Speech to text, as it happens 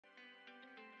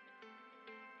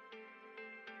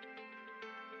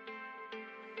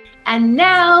And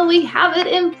now we have it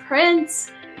in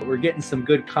print. We're getting some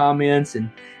good comments and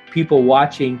people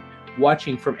watching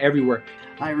from everywhere.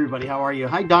 Hi, everybody. How are you?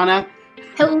 Hi, Dawna.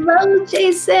 Hello,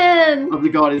 Jason. How's it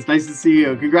going? It's nice to see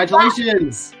you.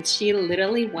 Congratulations. She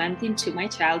literally went into my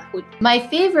childhood. My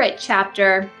favorite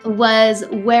chapter was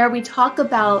where we talk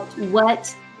about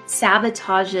what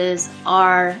sabotages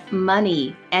our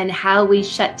money and how we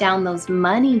shut down those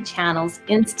money channels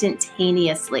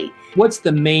instantaneously. What's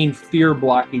the main fear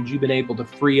blockage you've been able to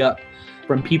free up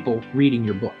from people reading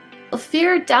your book?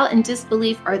 Fear, doubt, and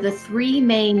disbelief are the three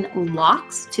main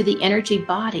locks to the energy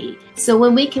body. So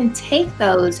when we can take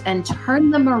those and turn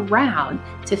them around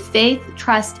to faith,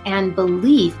 trust, and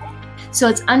belief, so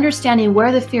it's understanding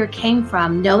where the fear came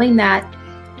from, knowing that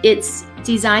it's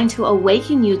designed to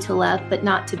awaken you to love, but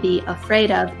not to be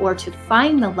afraid of or to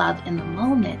find the love in the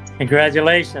moment.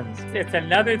 Congratulations. It's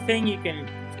another thing you can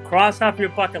cross off your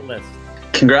bucket list.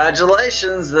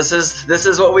 Congratulations. This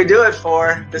is what we do it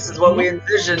for. This is what we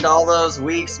envisioned all those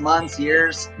weeks, months,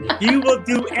 years. You will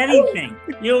do anything.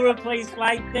 You'll replace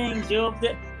light things. You'll do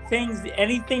things,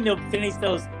 anything to finish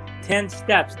those 10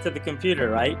 steps to the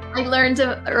computer, right? I learned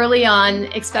early on,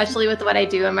 especially with what I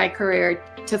do in my career,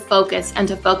 to focus and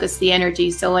to focus the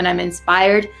energy. So when I'm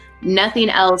inspired,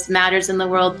 nothing else matters in the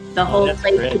world. The whole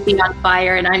place could be on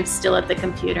fire and I'm still at the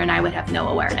computer and I would have no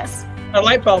awareness. A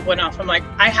light bulb went off. I'm like,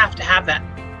 I have to have that.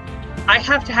 I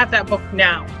have to have that book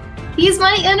now. He's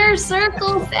my inner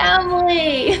circle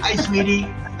family. Hi, sweetie.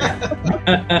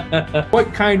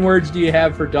 What kind words do you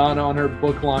have for Dawna on her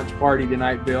book launch party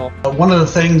tonight, Bill? One of the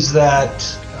things that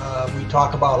we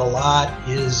talk about a lot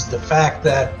is the fact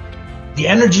that the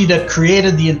energy that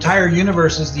created the entire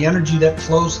universe is the energy that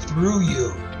flows through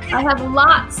you. I have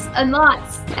lots and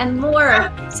lots and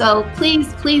more. So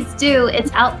please, please do.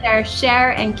 It's out there.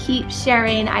 Share and keep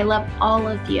sharing. I love all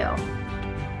of you.